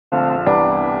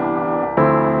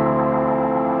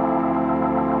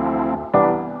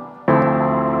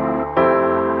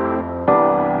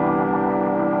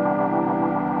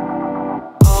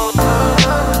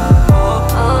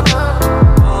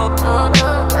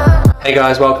Hey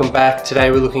guys, welcome back. Today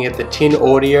we're looking at the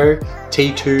TinAudio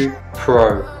T2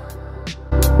 Pro.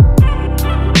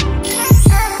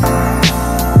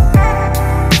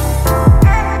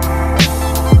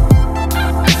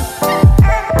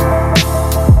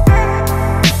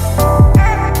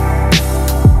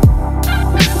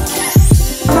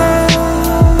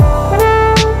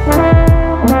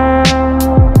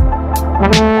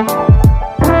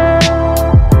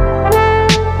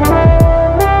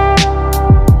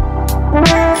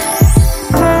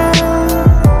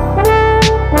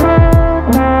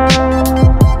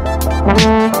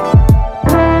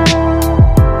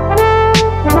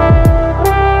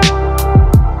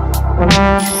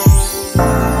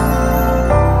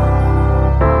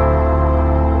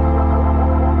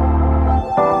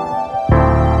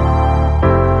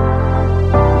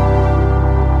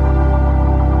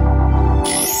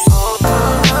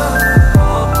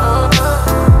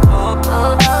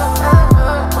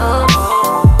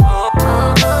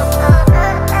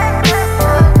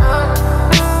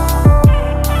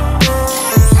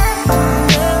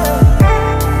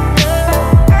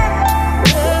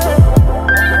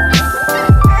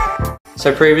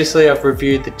 So previously I've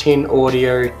reviewed the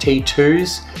TinAudio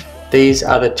T2s. These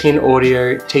are the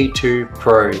TinAudio T2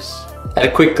 Pros. At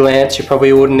a quick glance you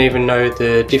probably wouldn't even know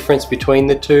the difference between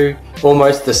the two.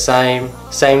 Almost the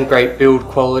same great build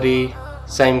quality,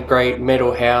 same great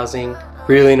metal housing,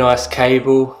 really nice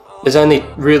cable. There's only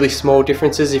really small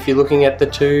differences if you're looking at the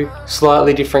two.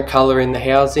 Slightly different colour in the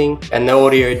housing, and the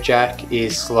audio jack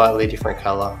is slightly different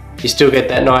colour. You still get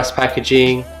that nice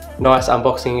packaging, nice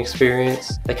unboxing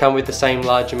experience. They come with the same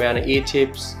large amount of ear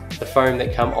tips, the foam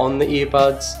that come on the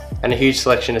earbuds, and a huge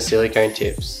selection of silicone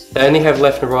tips. They only have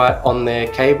left and right on their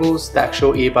cables. The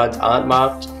actual earbuds aren't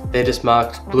marked, they're just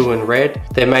marked blue and red.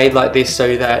 They're made like this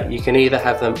so that you can either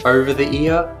have them over the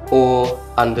ear or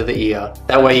under the ear.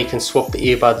 That way you can swap the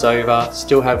earbuds over,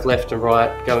 still have left and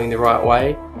right going the right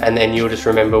way, and then you'll just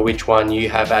remember which one you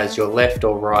have as your left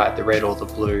or right, the red or the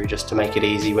blue, just to make it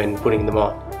easy when putting them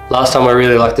on. Last time I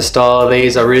really liked the style of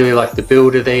these, I really like the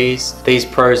build of these. These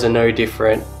Pros are no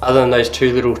different. Other than those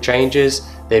two little changes,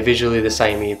 they're visually the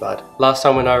same earbud. Last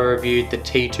time when I reviewed the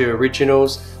T2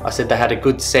 Originals, I said they had a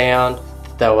good sound,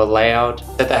 that they were loud,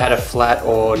 that they had a flat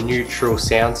or neutral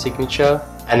sound signature,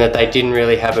 and that they didn't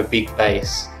really have a big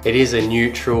bass. It is a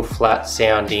neutral, flat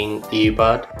sounding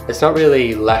earbud. It's not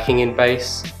really lacking in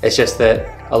bass, it's just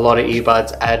that a lot of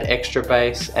earbuds add extra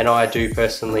bass, and I do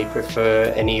personally prefer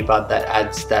an earbud that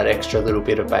adds that extra little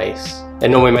bit of bass. It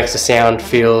normally makes the sound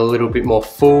feel a little bit more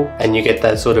full, and you get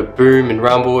that sort of boom and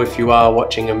rumble if you are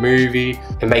watching a movie.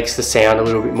 It makes the sound a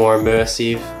little bit more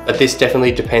immersive, but this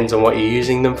definitely depends on what you're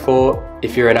using them for.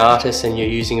 If you're an artist and you're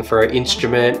using it for an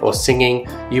instrument or singing,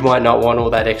 you might not want all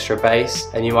that extra bass,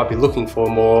 and you might be looking for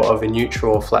more of a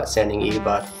neutral or flat sounding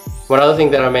earbud. One other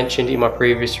thing that I mentioned in my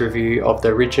previous review of the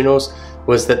originals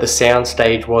was that the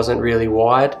soundstage wasn't really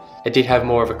wide. It did have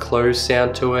more of a closed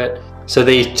sound to it. So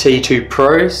the T2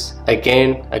 Pros,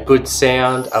 again, a good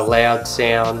sound, a loud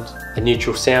sound, a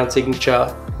neutral sound signature.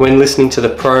 When listening to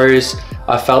the Pros,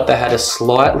 I felt they had a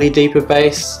slightly deeper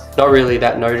bass, not really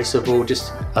that noticeable,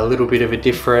 just a little bit of a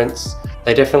difference.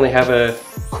 They definitely have a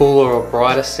cooler or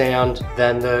brighter sound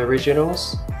than the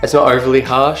originals. It's not overly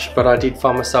harsh, but I did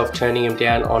find myself turning them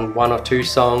down on one or two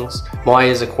songs. My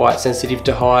ears are quite sensitive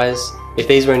to highs. If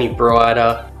these were any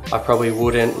brighter, I probably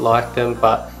wouldn't like them,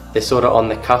 but they're sort of on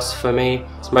the cusp for me.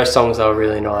 So most songs are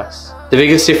really nice. The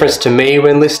biggest difference to me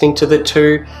when listening to the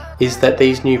two is that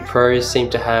these new Pros seem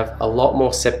to have a lot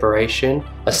more separation,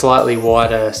 a slightly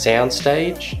wider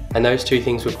soundstage, and those two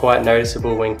things were quite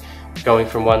noticeable when going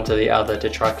from one to the other to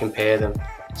try and compare them.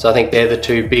 So I think they're the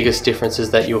two biggest differences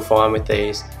that you'll find with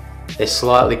these. They're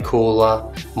slightly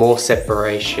cooler, more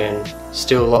separation,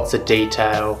 still lots of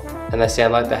detail, and they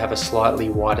sound like they have a slightly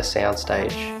wider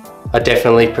soundstage. I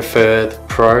definitely prefer the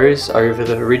Pros over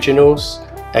the originals.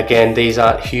 Again, these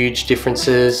aren't huge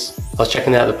differences. I was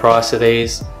checking out the price of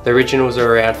these. The originals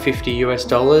are around $50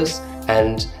 US,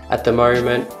 and at the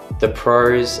moment the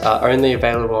Pros are only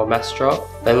available on mass drop.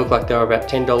 They look like they're about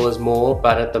 $10 more,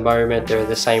 but at the moment they're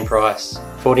the same price,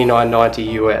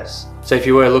 $49.90 US. So if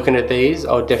you were looking at these,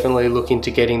 I would definitely look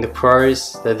into getting the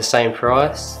Pros. They're the same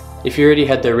price. If you already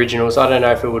had the originals, I don't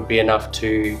know if it would be enough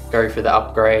to go for the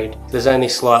upgrade. There's only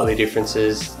slightly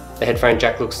differences. The headphone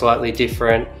jack looks slightly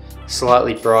different,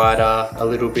 slightly brighter, a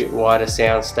little bit wider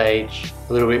soundstage,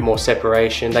 a little bit more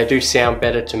separation. They do sound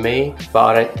better to me, but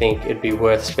I don't think it'd be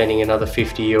worth spending another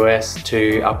 $50 US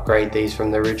to upgrade these from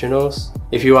the originals.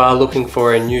 If you are looking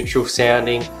for a neutral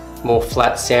sounding, more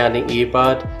flat sounding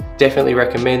earbud, definitely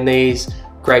recommend these.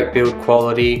 great build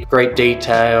quality, great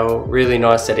detail, really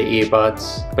nice set of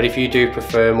earbuds. But if you do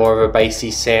prefer more of a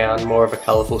bassy sound, more of a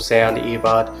colourful sound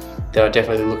earbud, then I'd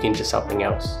definitely look into something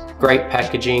else. Great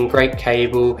packaging, great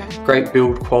cable, great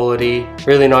build quality,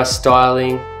 really nice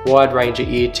styling, wide range of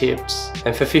ear tips,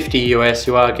 and for $50 US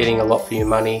you are getting a lot for your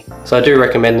money. So I do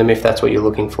recommend them if that's what you're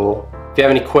looking for. If you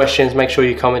have any questions, make sure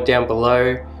you comment down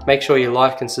below. Make sure you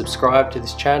like and subscribe to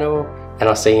this channel, and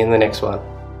I'll see you in the next one.